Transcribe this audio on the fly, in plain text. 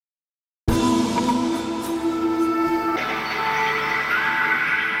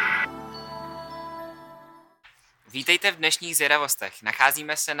Vítejte v dnešních zvědavostech.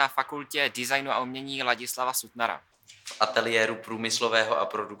 Nacházíme se na Fakultě designu a umění Ladislava Sutnara. V ateliéru průmyslového a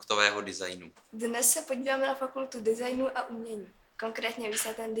produktového designu. Dnes se podíváme na fakultu designu a umění, konkrétně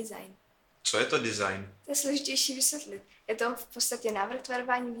více ten design. Co je to design? To je složitější vysvětlit. Je to v podstatě návrh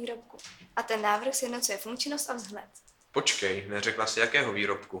tvarování výrobku. A ten návrh sjednocuje funkčnost a vzhled. Počkej, neřekla jsi jakého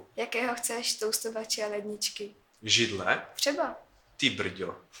výrobku? Jakého chceš, toustovače a ledničky? Židle? Třeba. Ty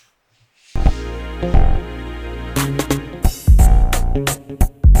brďo.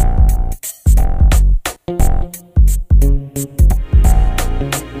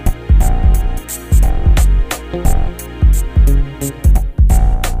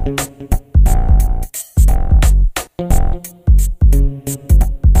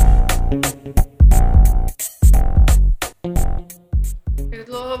 Jak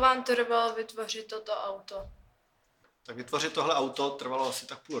dlouho vám trvalo vytvořit toto auto? Tak vytvořit tohle auto trvalo asi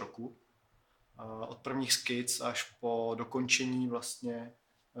tak půl roku. Od prvních skic až po dokončení vlastně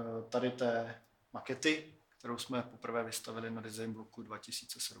tady té makety, kterou jsme poprvé vystavili na Design bloku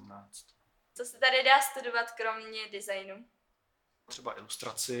 2017. Co se tady dá studovat kromě designu? Třeba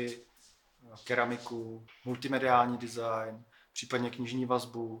ilustraci, keramiku, multimediální design, případně knižní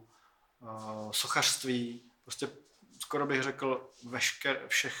vazbu, sochařství, prostě skoro bych řekl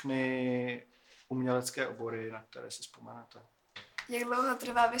všechny umělecké obory, na které si vzpomenete. Jak dlouho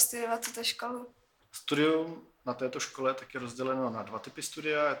trvá vystudovat tuto školu? Studium na této škole tak je rozděleno na dva typy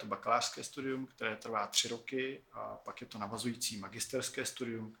studia. Je to bakalářské studium, které trvá 3 roky, a pak je to navazující magisterské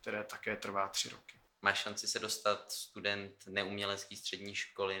studium, které také trvá 3 roky. Má šanci se dostat student neumělecké střední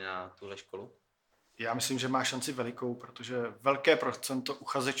školy na tuhle školu? Já myslím, že má šanci velikou, protože velké procento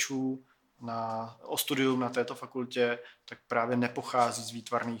uchazečů o studium na této fakultě tak právě nepochází z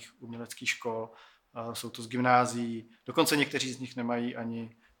výtvarných uměleckých škol. Jsou to z gymnázií, dokonce někteří z nich nemají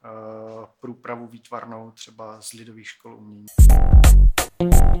ani průpravu výtvarnou, třeba z lidových škol umění.